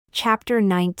Chapter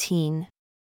 19.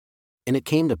 And it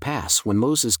came to pass when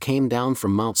Moses came down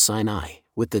from Mount Sinai,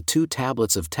 with the 2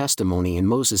 tablets of testimony in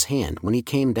Moses' hand when he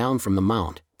came down from the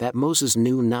mount, that Moses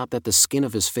knew not that the skin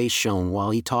of his face shone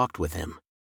while he talked with him.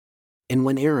 And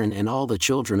when Aaron and all the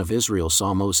children of Israel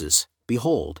saw Moses,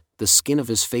 behold, the skin of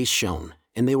his face shone,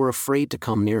 and they were afraid to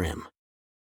come near him.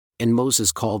 And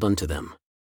Moses called unto them.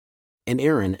 And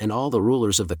Aaron and all the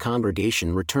rulers of the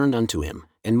congregation returned unto him,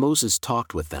 and Moses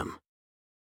talked with them.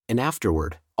 And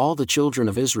afterward, all the children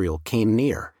of Israel came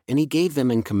near, and he gave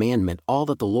them in commandment all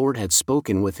that the Lord had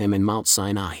spoken with him in Mount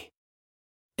Sinai.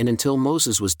 And until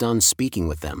Moses was done speaking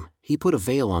with them, he put a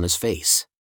veil on his face.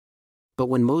 But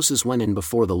when Moses went in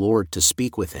before the Lord to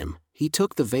speak with him, he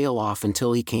took the veil off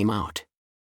until he came out.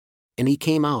 And he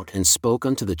came out and spoke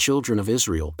unto the children of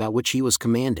Israel that which he was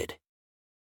commanded.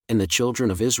 And the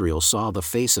children of Israel saw the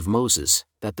face of Moses,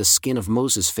 that the skin of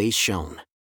Moses' face shone.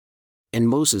 And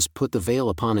Moses put the veil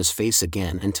upon his face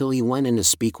again until he went in to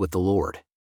speak with the Lord.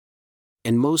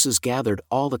 And Moses gathered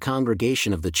all the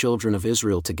congregation of the children of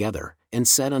Israel together, and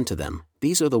said unto them,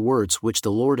 These are the words which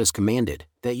the Lord has commanded,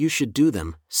 that you should do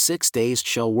them. 6 days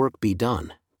shall work be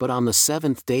done, but on the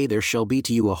 7th day there shall be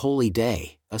to you a holy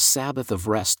day, a Sabbath of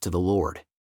rest to the Lord.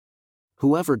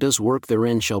 Whoever does work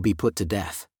therein shall be put to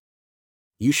death.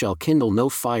 You shall kindle no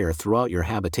fire throughout your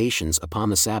habitations upon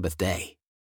the Sabbath day.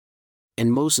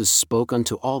 And Moses spoke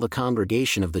unto all the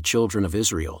congregation of the children of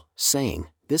Israel, saying,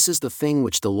 This is the thing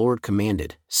which the Lord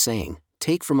commanded, saying,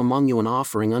 Take from among you an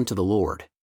offering unto the Lord.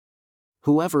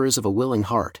 Whoever is of a willing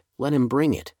heart, let him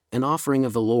bring it, an offering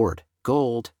of the Lord,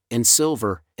 gold, and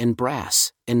silver, and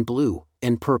brass, and blue,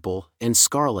 and purple, and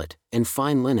scarlet, and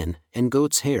fine linen, and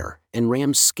goat's hair, and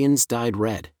ram's skins dyed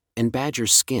red, and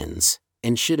badger's skins,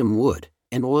 and shittim wood,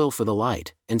 and oil for the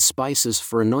light, and spices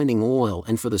for anointing oil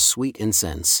and for the sweet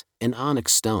incense, and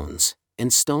onyx stones,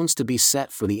 and stones to be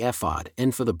set for the ephod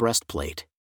and for the breastplate.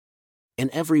 And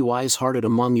every wise-hearted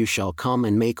among you shall come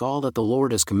and make all that the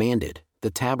Lord has commanded,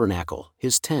 the tabernacle,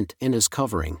 his tent and his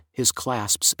covering, his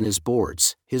clasps and his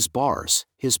boards, his bars,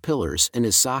 his pillars and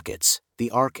his sockets, the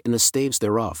ark and the staves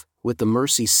thereof, with the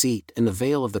mercy seat and the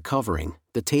veil of the covering,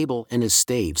 the table and his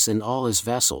staves and all his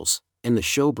vessels, and the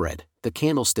showbread, the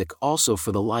candlestick also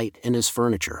for the light and his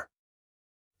furniture.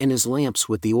 And his lamps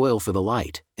with the oil for the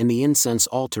light, and the incense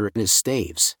altar and his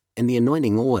staves, and the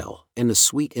anointing oil, and the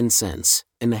sweet incense,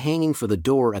 and the hanging for the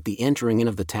door at the entering in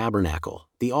of the tabernacle,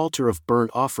 the altar of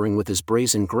burnt offering with his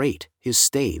brazen grate, his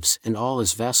staves and all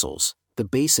his vessels, the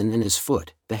basin and his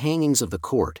foot, the hangings of the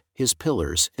court, his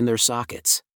pillars and their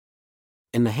sockets.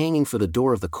 And the hanging for the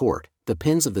door of the court, the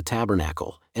pins of the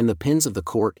tabernacle, and the pins of the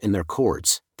court and their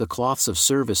cords, the cloths of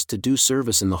service to do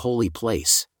service in the holy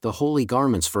place, the holy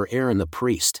garments for Aaron the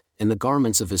priest, and the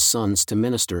garments of his sons to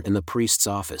minister in the priest's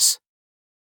office.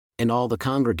 And all the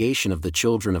congregation of the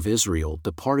children of Israel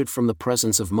departed from the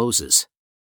presence of Moses.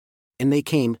 And they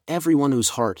came, everyone whose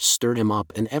heart stirred him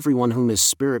up and everyone whom his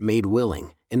spirit made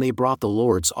willing, and they brought the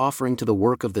Lord's offering to the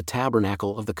work of the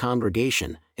tabernacle of the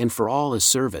congregation, and for all his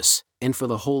service, and for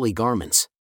the holy garments.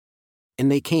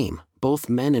 And they came, both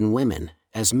men and women,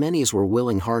 as many as were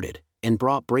willing-hearted, and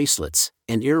brought bracelets,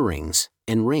 and earrings,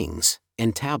 and rings,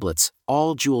 and tablets,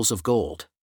 all jewels of gold.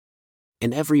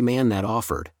 And every man that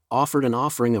offered an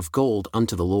offering of gold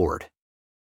unto the Lord.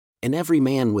 And every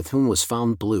man with whom was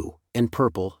found blue, and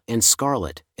purple, and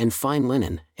scarlet, and fine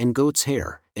linen, and goat's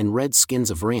hair, and red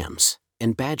skins of rams,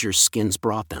 and badger's skins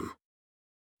brought them.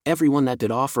 Every one that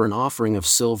did offer an offering of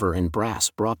silver and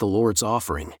brass brought the Lord's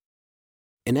offering.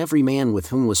 And every man with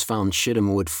whom was found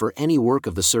shittim wood for any work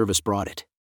of the service brought it.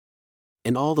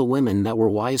 And all the women that were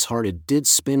wise-hearted did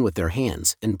spin with their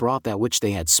hands and brought that which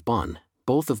they had spun,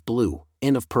 both of blue,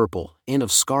 and of purple, and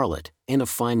of scarlet, and of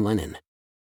fine linen.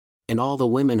 And all the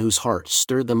women whose heart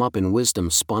stirred them up in wisdom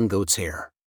spun goat's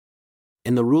hair.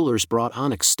 And the rulers brought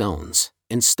onyx stones,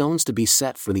 and stones to be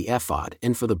set for the ephod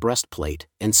and for the breastplate,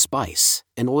 and spice,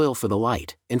 and oil for the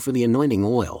light, and for the anointing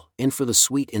oil, and for the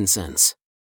sweet incense.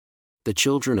 The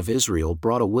children of Israel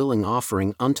brought a willing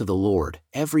offering unto the Lord,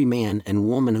 every man and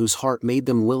woman whose heart made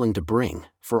them willing to bring,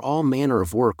 for all manner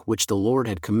of work which the Lord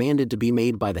had commanded to be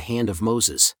made by the hand of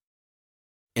Moses.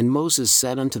 And Moses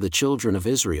said unto the children of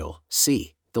Israel,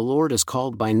 See, the Lord has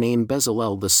called by name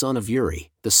Bezalel the son of Uri,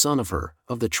 the son of Hur,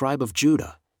 of the tribe of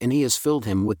Judah, and he has filled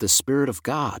him with the Spirit of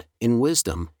God, in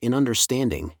wisdom, in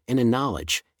understanding, and in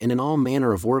knowledge, and in all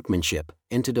manner of workmanship,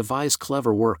 and to devise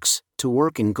clever works, to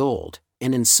work in gold,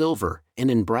 and in silver,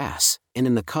 and in brass, and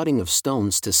in the cutting of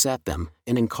stones to set them,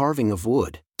 and in carving of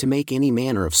wood, to make any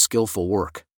manner of skillful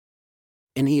work.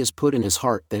 And he has put in his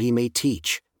heart that he may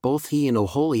teach, both he and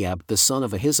Oholiab the son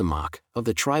of Ahisamach, of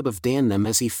the tribe of Dan, them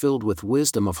as he filled with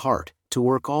wisdom of heart, to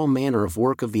work all manner of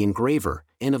work of the engraver,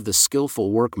 and of the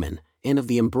skillful workman, and of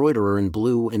the embroiderer in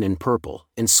blue and in purple,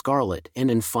 and scarlet and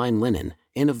in fine linen,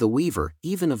 and of the weaver,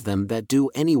 even of them that do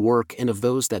any work, and of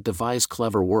those that devise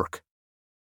clever work.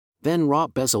 Then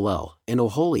wrought Bezalel, and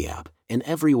Oholiab, and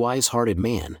every wise-hearted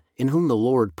man, in whom the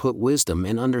Lord put wisdom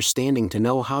and understanding to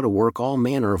know how to work all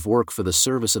manner of work for the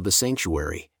service of the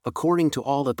sanctuary, according to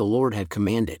all that the Lord had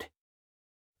commanded.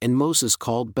 And Moses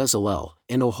called Bezalel,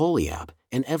 and Oholiab,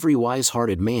 and every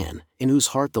wise-hearted man, in whose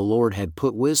heart the Lord had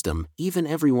put wisdom, even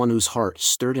every one whose heart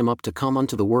stirred him up to come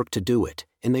unto the work to do it,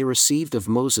 and they received of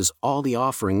Moses all the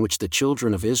offering which the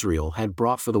children of Israel had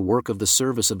brought for the work of the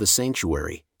service of the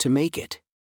sanctuary, to make it.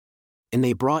 And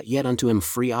they brought yet unto him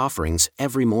free offerings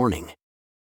every morning.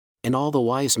 And all the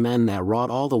wise men that wrought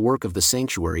all the work of the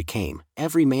sanctuary came,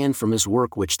 every man from his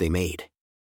work which they made.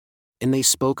 And they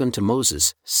spoke unto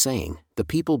Moses, saying, The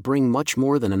people bring much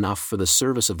more than enough for the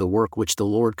service of the work which the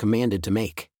Lord commanded to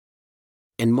make.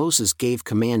 And Moses gave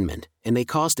commandment, and they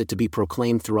caused it to be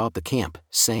proclaimed throughout the camp,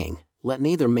 saying, Let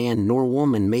neither man nor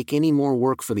woman make any more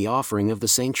work for the offering of the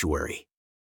sanctuary.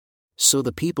 So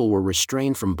the people were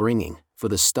restrained from bringing, for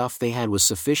the stuff they had was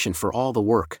sufficient for all the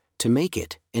work, to make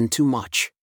it, and too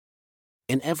much.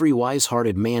 And every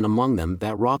wise-hearted man among them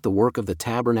that wrought the work of the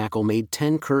tabernacle made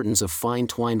 10 curtains of fine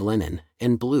twined linen,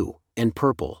 and blue, and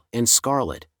purple, and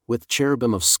scarlet, with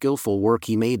cherubim of skillful work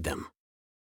he made them.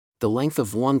 The length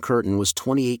of one curtain was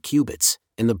 28 cubits,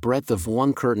 and the breadth of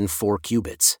one curtain 4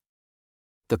 cubits.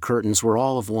 The curtains were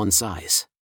all of one size.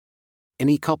 And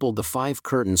he coupled the 5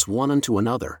 curtains one unto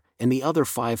another, and the other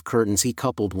 5 curtains he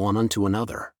coupled one unto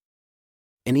another.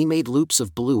 And he made loops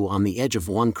of blue on the edge of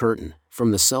one curtain, from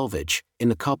the selvage, in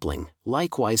the coupling,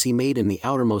 likewise he made in the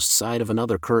outermost side of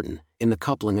another curtain, in the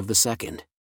coupling of the second.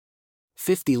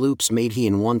 50 loops made he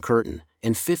in one curtain,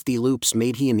 and 50 loops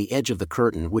made he in the edge of the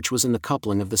curtain which was in the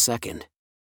coupling of the second.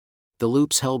 The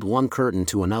loops held one curtain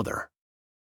to another.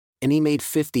 And he made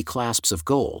 50 clasps of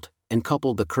gold, and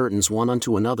coupled the curtains one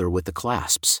unto another with the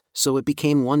clasps, so it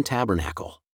became one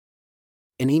tabernacle.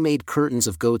 And he made curtains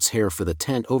of goat's hair for the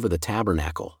tent over the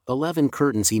tabernacle, 11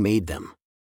 curtains he made them.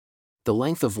 The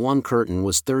length of one curtain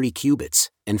was 30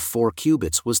 cubits, and 4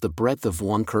 cubits was the breadth of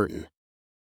one curtain.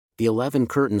 The 11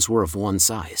 curtains were of one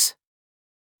size.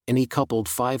 And he coupled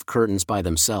 5 curtains by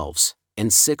themselves,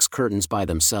 and 6 curtains by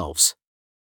themselves.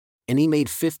 And he made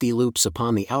 50 loops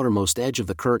upon the outermost edge of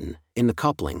the curtain, in the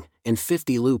coupling, and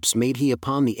 50 loops made he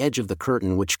upon the edge of the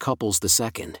curtain which couples the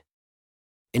second.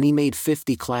 And he made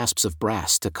 50 clasps of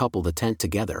brass to couple the tent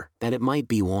together, that it might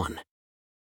be one.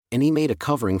 And he made a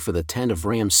covering for the tent of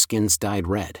ram's skins dyed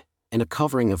red, and a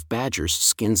covering of badgers'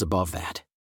 skins above that.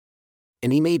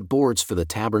 And he made boards for the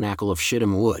tabernacle of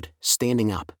shittim wood,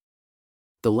 standing up.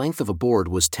 The length of a board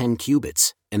was 10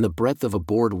 cubits, and the breadth of a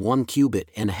board 1 cubit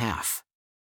and a half.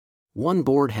 One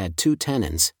board had 2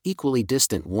 tenons, equally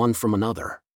distant one from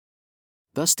another.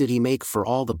 Thus did he make for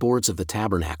all the boards of the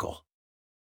tabernacle.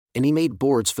 And he made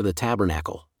boards for the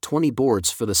tabernacle, 20 boards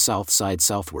for the south side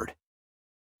southward.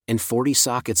 And 40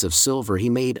 sockets of silver he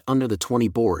made under the 20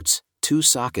 boards, 2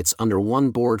 sockets under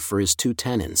one board for his 2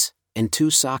 tenons, and 2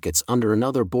 sockets under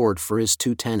another board for his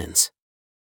 2 tenons.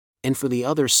 And for the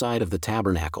other side of the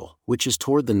tabernacle, which is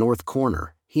toward the north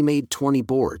corner, he made 20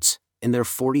 boards, and there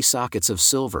 40 sockets of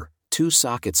silver, 2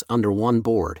 sockets under one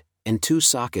board, and 2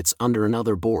 sockets under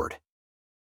another board.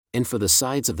 And for the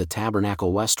sides of the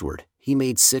tabernacle westward, he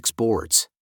made 6 boards.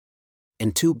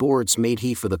 And 2 boards made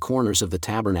he for the corners of the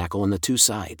tabernacle on the 2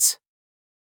 sides.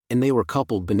 And they were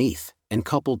coupled beneath, and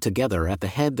coupled together at the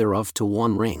head thereof to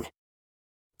one ring.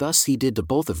 Thus he did to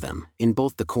both of them, in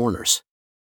both the corners.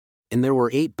 And there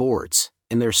were 8 boards,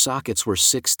 and their sockets were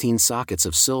 16 sockets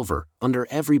of silver, under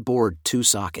every board 2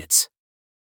 sockets.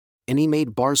 And he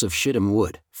made bars of shittim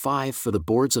wood, 5 for the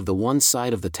boards of the one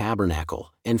side of the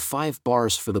tabernacle, and 5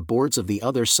 bars for the boards of the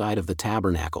other side of the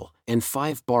tabernacle, and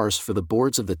 5 bars for the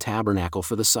boards of the tabernacle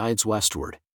for the sides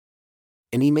westward.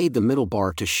 And he made the middle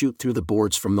bar to shoot through the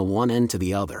boards from the one end to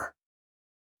the other.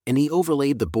 And he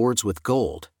overlaid the boards with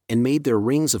gold, and made their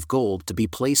rings of gold to be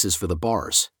places for the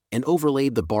bars, and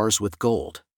overlaid the bars with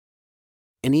gold.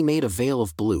 And he made a veil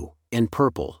of blue, and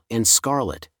purple, and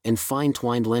scarlet, and fine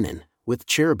twined linen, with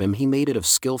cherubim he made it of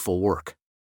skillful work.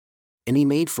 And he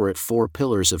made for it 4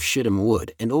 pillars of shittim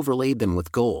wood and overlaid them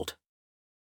with gold.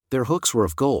 Their hooks were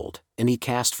of gold, and he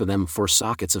cast for them 4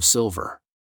 sockets of silver.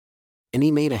 And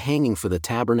he made a hanging for the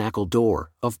tabernacle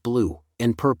door, of blue,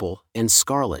 and purple, and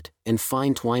scarlet, and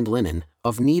fine twined linen,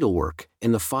 of needlework,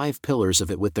 and the 5 pillars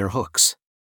of it with their hooks.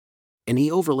 And he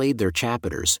overlaid their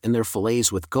chapiters and their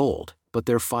fillets with gold, but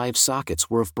their 5 sockets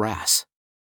were of brass.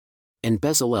 And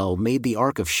Bezalel made the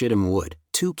ark of shittim wood,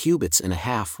 2 cubits and a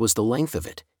half was the length of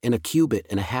it, and a cubit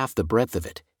and a half the breadth of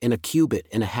it, and a cubit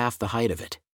and a half the height of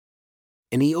it.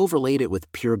 And he overlaid it with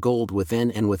pure gold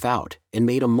within and without, and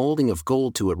made a molding of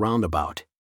gold to it round about.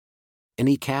 And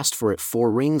he cast for it 4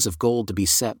 rings of gold to be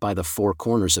set by the 4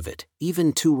 corners of it,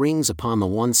 even 2 rings upon the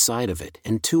one side of it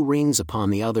and 2 rings upon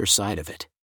the other side of it.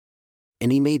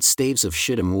 And he made staves of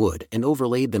shittim wood and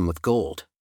overlaid them with gold.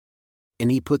 And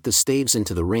he put the staves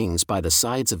into the rings by the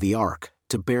sides of the ark,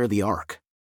 to bear the ark.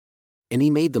 And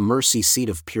he made the mercy seat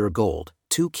of pure gold,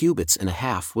 2 cubits and a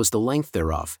half was the length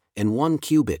thereof, and 1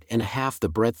 cubit and a half the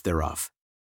breadth thereof.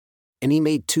 And he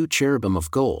made 2 cherubim of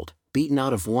gold, beaten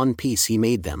out of one piece he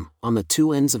made them, on the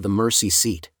 2 ends of the mercy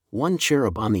seat, 1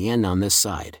 cherub on the end on this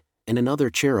side, and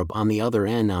another cherub on the other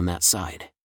end on that side.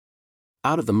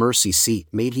 Out of the mercy seat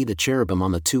made he the cherubim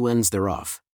on the 2 ends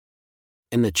thereof.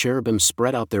 And the cherubim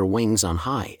spread out their wings on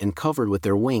high and covered with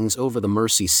their wings over the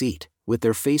mercy seat, with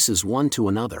their faces one to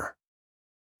another.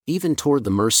 Even toward the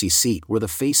mercy seat were the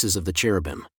faces of the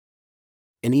cherubim.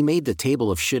 And he made the table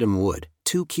of shittim wood,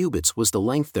 2 cubits was the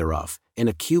length thereof, and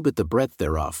a cubit the breadth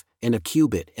thereof, and a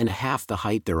cubit and a half the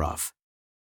height thereof.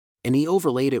 And he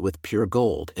overlaid it with pure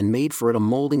gold and made for it a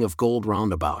molding of gold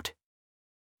round about.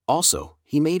 Also,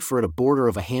 he made for it a border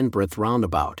of a handbreadth round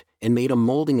about, and made a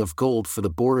molding of gold for the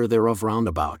border thereof round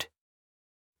about.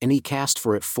 And he cast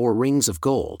for it 4 rings of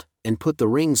gold, and put the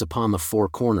rings upon the 4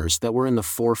 corners that were in the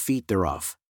 4 feet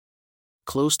thereof.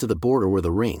 Close to the border were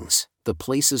the rings, the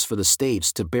places for the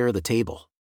staves to bear the table.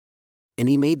 And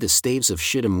he made the staves of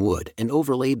shittim wood and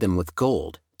overlaid them with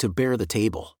gold, to bear the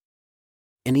table.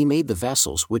 And he made the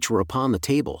vessels which were upon the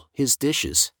table, his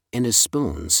dishes, and his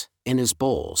spoons, and his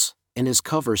bowls, and his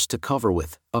covers to cover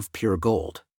with, of pure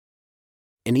gold.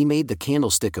 And he made the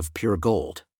candlestick of pure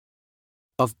gold.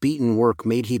 Of beaten work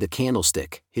made he the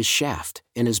candlestick, his shaft,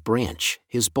 and his branch,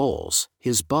 his bowls,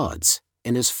 his buds,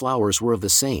 and his flowers were of the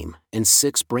same, and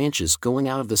 6 branches going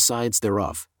out of the sides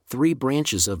thereof, 3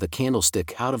 branches of the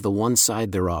candlestick out of the one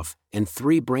side thereof, and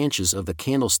 3 branches of the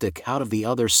candlestick out of the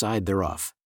other side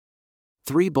thereof.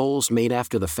 3 bowls made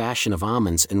after the fashion of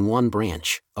almonds in one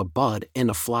branch, a bud and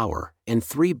a flower, and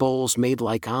 3 bowls made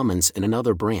like almonds in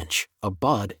another branch, a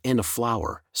bud and a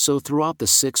flower, so throughout the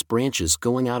 6 branches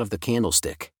going out of the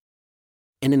candlestick.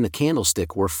 And in the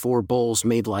candlestick were 4 bowls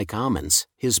made like almonds,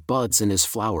 his buds and his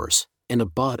flowers, and a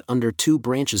bud under 2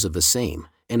 branches of the same,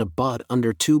 and a bud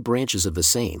under 2 branches of the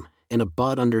same, and a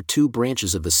bud under 2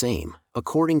 branches of the same,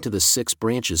 according to the 6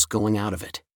 branches going out of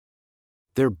it.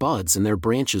 Their buds and their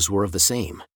branches were of the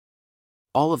same.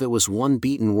 All of it was one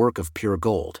beaten work of pure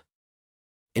gold.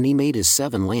 And he made his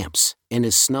 7 lamps, and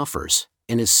his snuffers,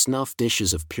 and his snuff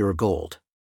dishes of pure gold.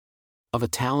 Of a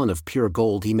talent of pure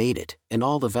gold he made it, and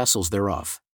all the vessels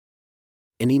thereof.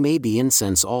 And he made the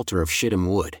incense altar of shittim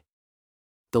wood.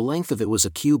 The length of it was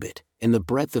a cubit, and the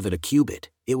breadth of it a cubit,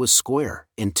 it was square,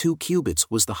 and 2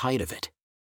 cubits was the height of it.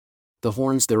 The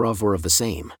horns thereof were of the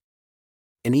same.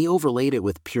 And he overlaid it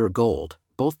with pure gold,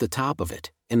 both the top of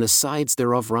it, and the sides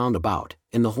thereof round about,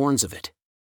 and the horns of it.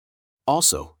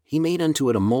 Also, he made unto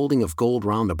it a molding of gold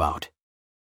round about.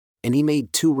 And he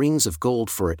made 2 rings of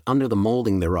gold for it under the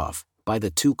molding thereof, by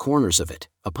the 2 corners of it,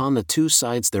 upon the 2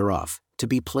 sides thereof, to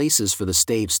be places for the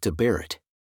staves to bear it.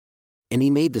 And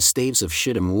he made the staves of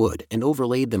shittim wood and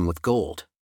overlaid them with gold.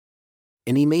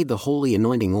 And he made the holy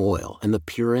anointing oil and the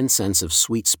pure incense of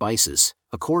sweet spices,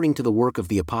 according to the work of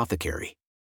the apothecary.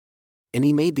 And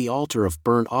he made the altar of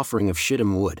burnt offering of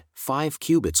shittim wood, 5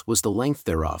 cubits was the length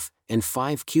thereof, and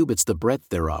 5 cubits the breadth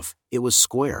thereof, it was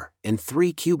square, and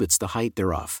 3 cubits the height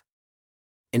thereof.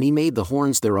 And he made the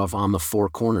horns thereof on the 4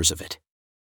 corners of it.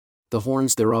 The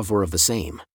horns thereof were of the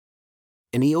same.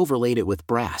 And he overlaid it with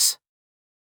brass.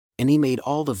 And he made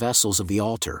all the vessels of the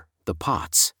altar, the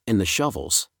pots, and the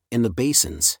shovels, and the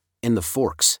basins, and the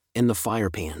forks, and the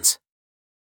firepans.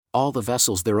 All the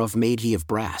vessels thereof made he of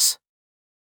brass.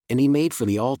 And he made for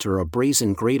the altar a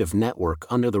brazen grate of network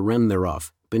under the rim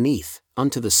thereof, beneath,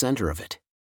 unto the center of it.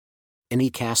 And he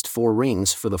cast 4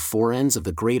 rings for the 4 ends of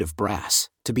the grate of brass,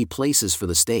 to be places for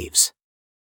the staves.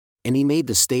 And he made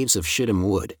the staves of shittim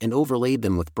wood and overlaid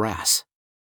them with brass.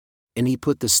 And he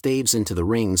put the staves into the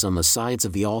rings on the sides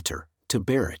of the altar, to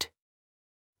bear it.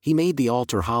 He made the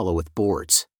altar hollow with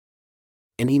boards.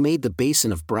 And he made the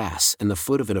basin of brass and the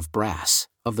foot of it of brass,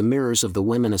 of the mirrors of the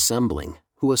women assembling,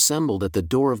 who assembled at the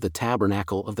door of the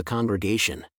tabernacle of the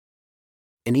congregation.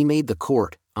 And he made the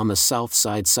court, on the south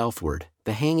side southward,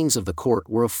 the hangings of the court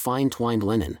were of fine twined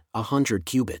linen, 100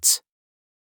 cubits.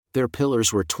 Their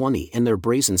pillars were 20 and their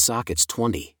brazen sockets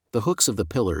 20, the hooks of the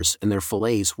pillars and their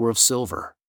fillets were of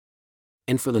silver.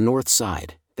 And for the north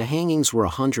side, the hangings were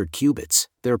 100 cubits,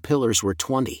 their pillars were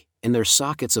 20, and their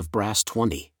sockets of brass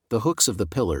 20, the hooks of the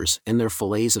pillars and their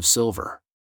fillets of silver.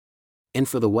 And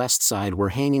for the west side were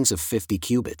hangings of 50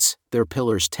 cubits, their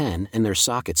pillars 10 and their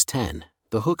sockets 10,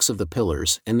 the hooks of the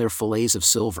pillars and their fillets of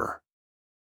silver.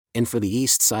 And for the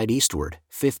east side eastward,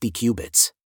 50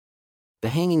 cubits. The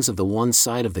hangings of the one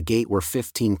side of the gate were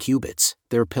 15 cubits,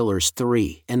 their pillars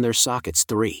 3 and their sockets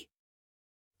 3.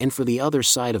 And for the other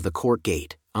side of the court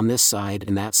gate, on this side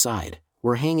and that side,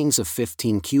 were hangings of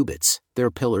 15 cubits, their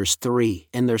pillars 3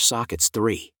 and their sockets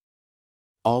 3.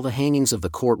 All the hangings of the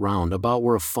court round about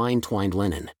were of fine twined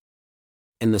linen.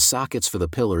 And the sockets for the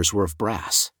pillars were of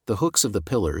brass, the hooks of the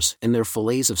pillars and their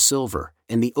fillets of silver,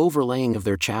 and the overlaying of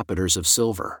their chapiters of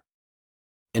silver.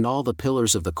 And all the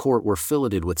pillars of the court were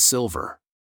filleted with silver.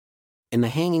 And the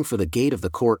hanging for the gate of the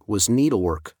court was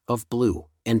needlework, of blue,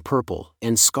 and purple,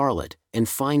 and scarlet, and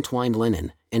fine twined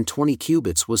linen, and 20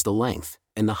 cubits was the length,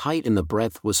 and the height and the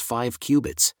breadth was 5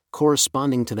 cubits,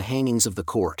 corresponding to the hangings of the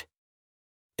court.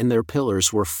 And their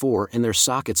pillars were 4 and their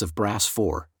sockets of brass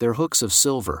 4, their hooks of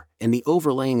silver, and the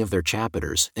overlaying of their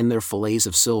chapiters and their fillets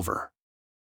of silver.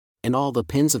 And all the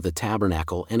pins of the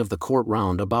tabernacle and of the court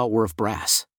round about were of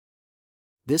brass.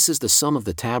 This is the sum of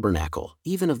the tabernacle,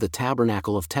 even of the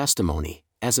tabernacle of testimony,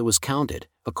 as it was counted,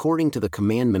 according to the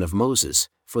commandment of Moses,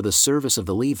 for the service of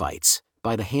the Levites,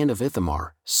 by the hand of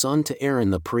Ithamar, son to Aaron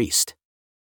the priest.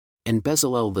 And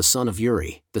Bezalel the son of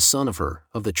Uri, the son of Hur,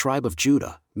 of the tribe of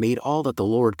Judah, made all that the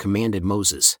Lord commanded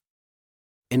Moses.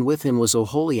 And with him was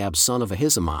Oholiab son of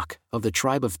Ahisamach, of the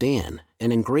tribe of Dan,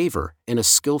 an engraver, and a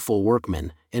skillful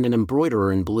workman, and an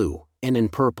embroiderer in blue, and in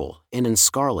purple, and in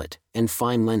scarlet, and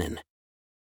fine linen.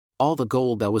 All the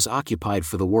gold that was occupied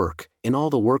for the work, and all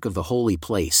the work of the holy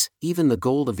place, even the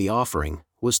gold of the offering,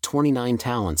 was 29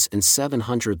 talents and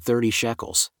 730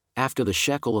 shekels, after the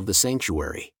shekel of the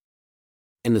sanctuary.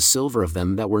 And the silver of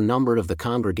them that were numbered of the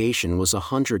congregation was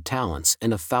 100 talents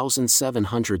and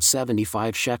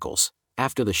 1,775 shekels,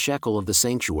 after the shekel of the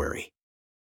sanctuary.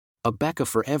 A bekah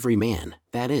for every man,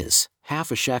 that is,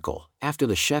 half a shekel, after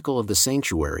the shekel of the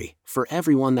sanctuary, for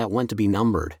every one that went to be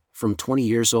numbered, from 20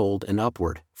 years old and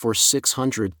upward, for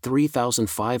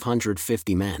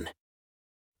 3,550 men.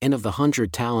 And of the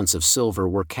 100 talents of silver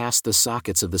were cast the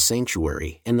sockets of the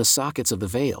sanctuary and the sockets of the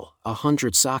veil,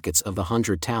 100 sockets of the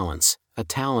 100 talents, a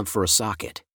talent for a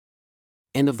socket.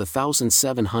 And of the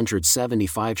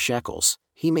 1,775 shekels,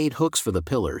 he made hooks for the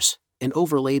pillars, and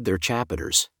overlaid their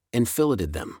chapiters, and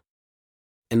filleted them.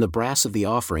 And the brass of the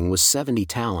offering was 70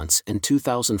 talents and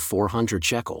 2,400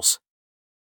 shekels.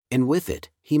 And with it,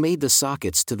 he made the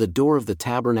sockets to the door of the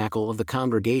tabernacle of the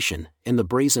congregation, and the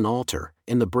brazen altar,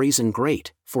 and the brazen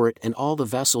grate, for it and all the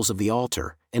vessels of the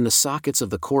altar, and the sockets of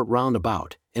the court round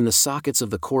about, and the sockets of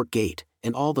the court gate,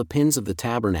 and all the pins of the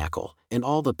tabernacle, and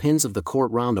all the pins of the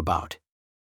court round about.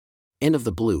 And of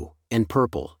the blue, and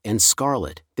purple, and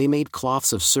scarlet, they made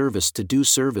cloths of service to do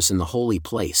service in the holy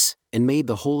place, and made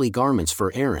the holy garments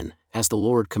for Aaron, as the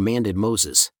Lord commanded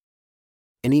Moses.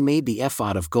 And he made the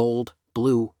ephod of gold,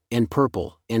 blue, and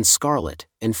purple, and scarlet,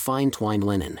 and fine twined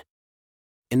linen.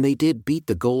 And they did beat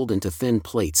the gold into thin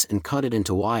plates and cut it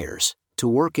into wires, to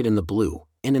work it in the blue,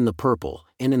 and in the purple,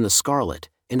 and in the scarlet,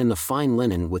 and in the fine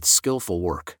linen with skillful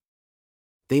work.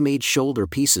 They made shoulder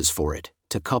pieces for it,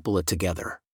 to couple it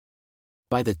together.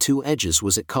 By the 2 edges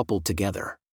was it coupled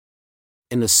together.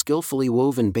 And the skillfully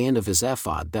woven band of his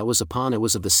ephod that was upon it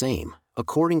was of the same,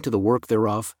 according to the work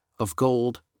thereof, of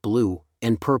gold, blue,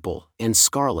 and purple, and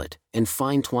scarlet, and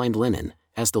fine twined linen,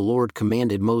 as the Lord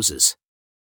commanded Moses.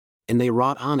 And they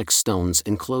wrought onyx stones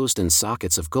enclosed in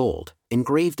sockets of gold,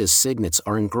 engraved as signets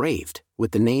are engraved,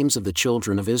 with the names of the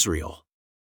children of Israel.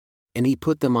 And he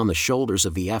put them on the shoulders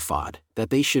of the ephod, that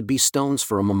they should be stones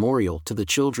for a memorial to the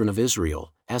children of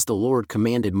Israel, as the Lord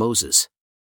commanded Moses.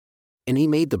 And he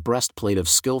made the breastplate of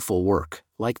skillful work,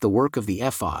 like the work of the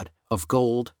ephod, of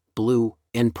gold, blue,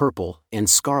 and purple, and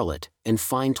scarlet, and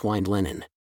fine twined linen.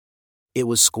 It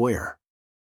was square.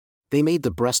 They made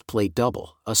the breastplate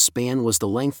double, a span was the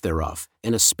length thereof,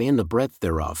 and a span the breadth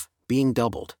thereof, being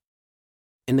doubled.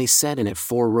 And they set in it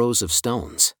 4 rows of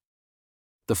stones.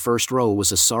 The first row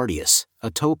was a sardius, a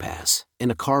topaz,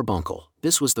 and a carbuncle,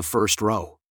 this was the first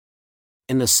row.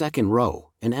 In the second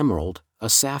row, an emerald, a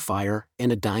sapphire,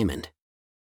 and a diamond.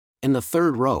 In the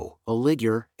third row, a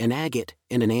ligure, an agate,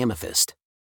 and an amethyst.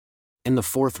 In the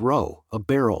fourth row, a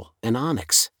beryl, an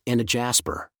onyx, and a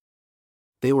jasper.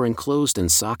 They were enclosed in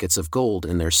sockets of gold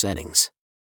in their settings.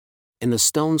 And the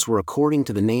stones were according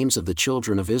to the names of the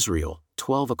children of Israel,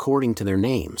 12 according to their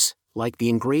names, like the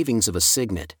engravings of a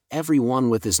signet, every one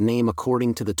with his name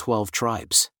according to the 12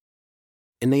 tribes.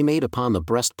 And they made upon the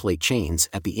breastplate chains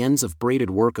at the ends of braided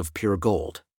work of pure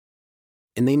gold.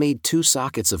 And they made 2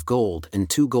 sockets of gold and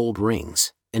 2 gold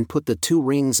rings, and put the 2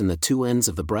 rings in the 2 ends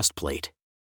of the breastplate.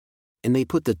 And they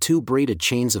put the 2 braided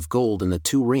chains of gold and the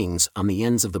 2 rings on the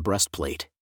ends of the breastplate.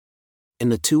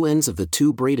 And the 2 ends of the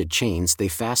 2 braided chains they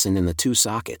fastened in the 2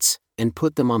 sockets, and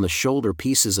put them on the shoulder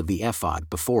pieces of the ephod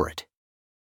before it.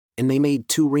 And they made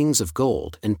 2 rings of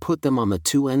gold and put them on the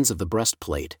 2 ends of the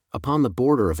breastplate, upon the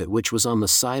border of it which was on the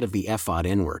side of the ephod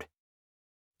inward.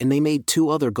 And they made 2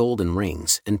 other golden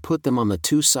rings and put them on the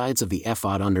 2 sides of the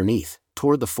ephod underneath,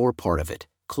 toward the forepart of it,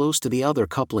 close to the other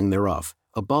coupling thereof,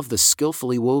 above the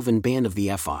skillfully woven band of the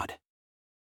ephod.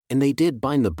 And they did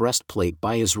bind the breastplate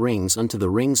by his rings unto the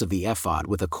rings of the ephod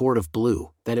with a cord of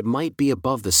blue, that it might be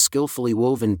above the skillfully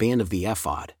woven band of the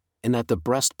ephod, and that the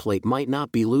breastplate might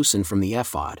not be loosened from the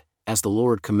ephod, as the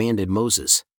Lord commanded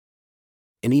Moses.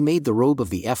 And he made the robe of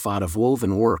the ephod of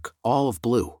woven work, all of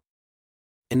blue.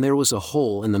 And there was a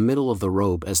hole in the middle of the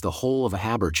robe as the hole of a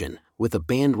habergeon, with a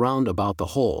band round about the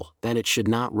hole, that it should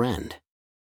not rend.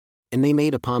 And they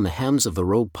made upon the hems of the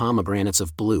robe pomegranates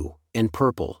of blue, and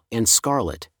purple, and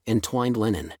scarlet, and twined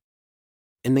linen.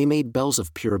 And they made bells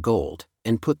of pure gold,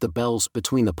 and put the bells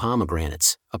between the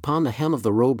pomegranates, upon the hem of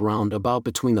the robe round about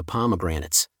between the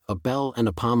pomegranates, a bell and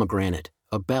a pomegranate,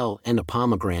 a bell and a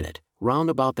pomegranate, round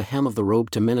about the hem of the robe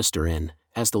to minister in,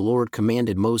 as the Lord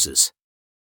commanded Moses.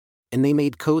 And they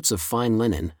made coats of fine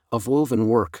linen, of woven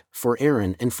work, for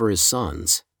Aaron and for his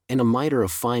sons, and a mitre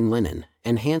of fine linen,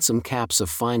 and handsome caps of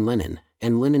fine linen,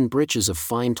 and linen breeches of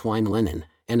fine twined linen,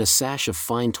 and a sash of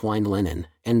fine twined linen,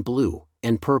 and blue,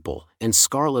 and purple, and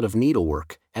scarlet of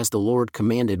needlework, as the Lord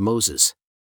commanded Moses.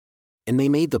 And they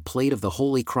made the plate of the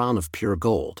holy crown of pure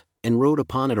gold, and wrote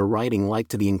upon it a writing like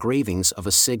to the engravings of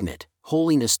a signet,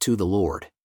 Holiness to the Lord.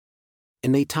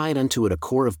 And they tied unto it a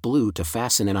cord of blue to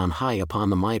fasten it on high upon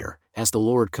the mitre, as the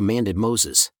Lord commanded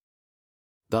Moses.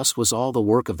 Thus was all the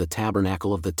work of the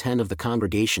tabernacle of the tent of the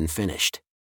congregation finished.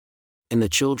 And the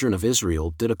children of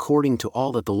Israel did according to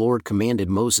all that the Lord commanded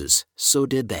Moses, so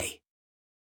did they.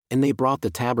 And they brought the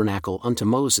tabernacle unto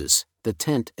Moses, the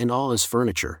tent and all his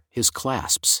furniture, his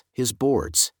clasps, his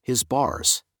boards, his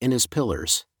bars, and his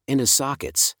pillars, and his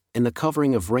sockets, and the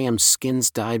covering of rams' skins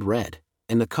dyed red,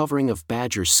 and the covering of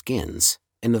badgers' skins,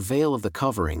 and the veil of the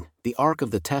covering, the ark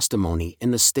of the testimony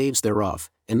and the staves thereof,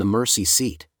 and the mercy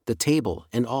seat, the table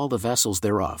and all the vessels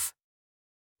thereof.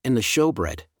 And the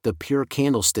showbread, the pure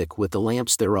candlestick with the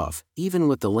lamps thereof, even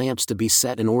with the lamps to be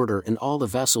set in order and all the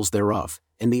vessels thereof,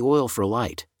 and the oil for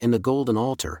light, and the golden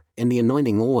altar, and the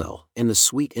anointing oil, and the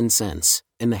sweet incense,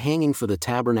 and the hanging for the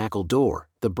tabernacle door,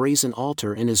 the brazen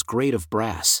altar and his grate of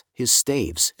brass, his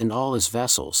staves and all his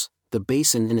vessels, the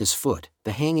basin and his foot,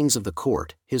 the hangings of the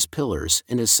court, his pillars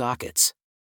and his sockets.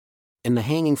 And the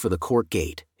hanging for the court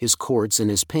gate, his cords and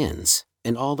his pins,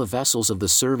 and all the vessels of the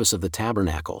service of the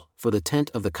tabernacle, for the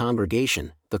tent of the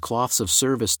congregation, the cloths of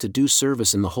service to do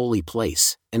service in the holy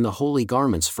place, and the holy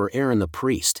garments for Aaron the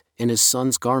priest, and his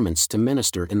sons' garments to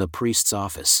minister in the priest's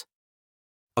office.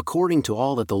 According to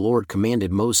all that the Lord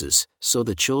commanded Moses, so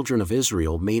the children of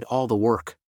Israel made all the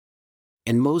work.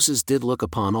 And Moses did look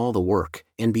upon all the work,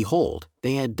 and behold,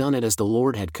 they had done it as the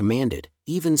Lord had commanded,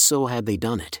 even so had they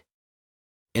done it.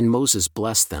 And Moses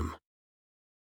blessed them.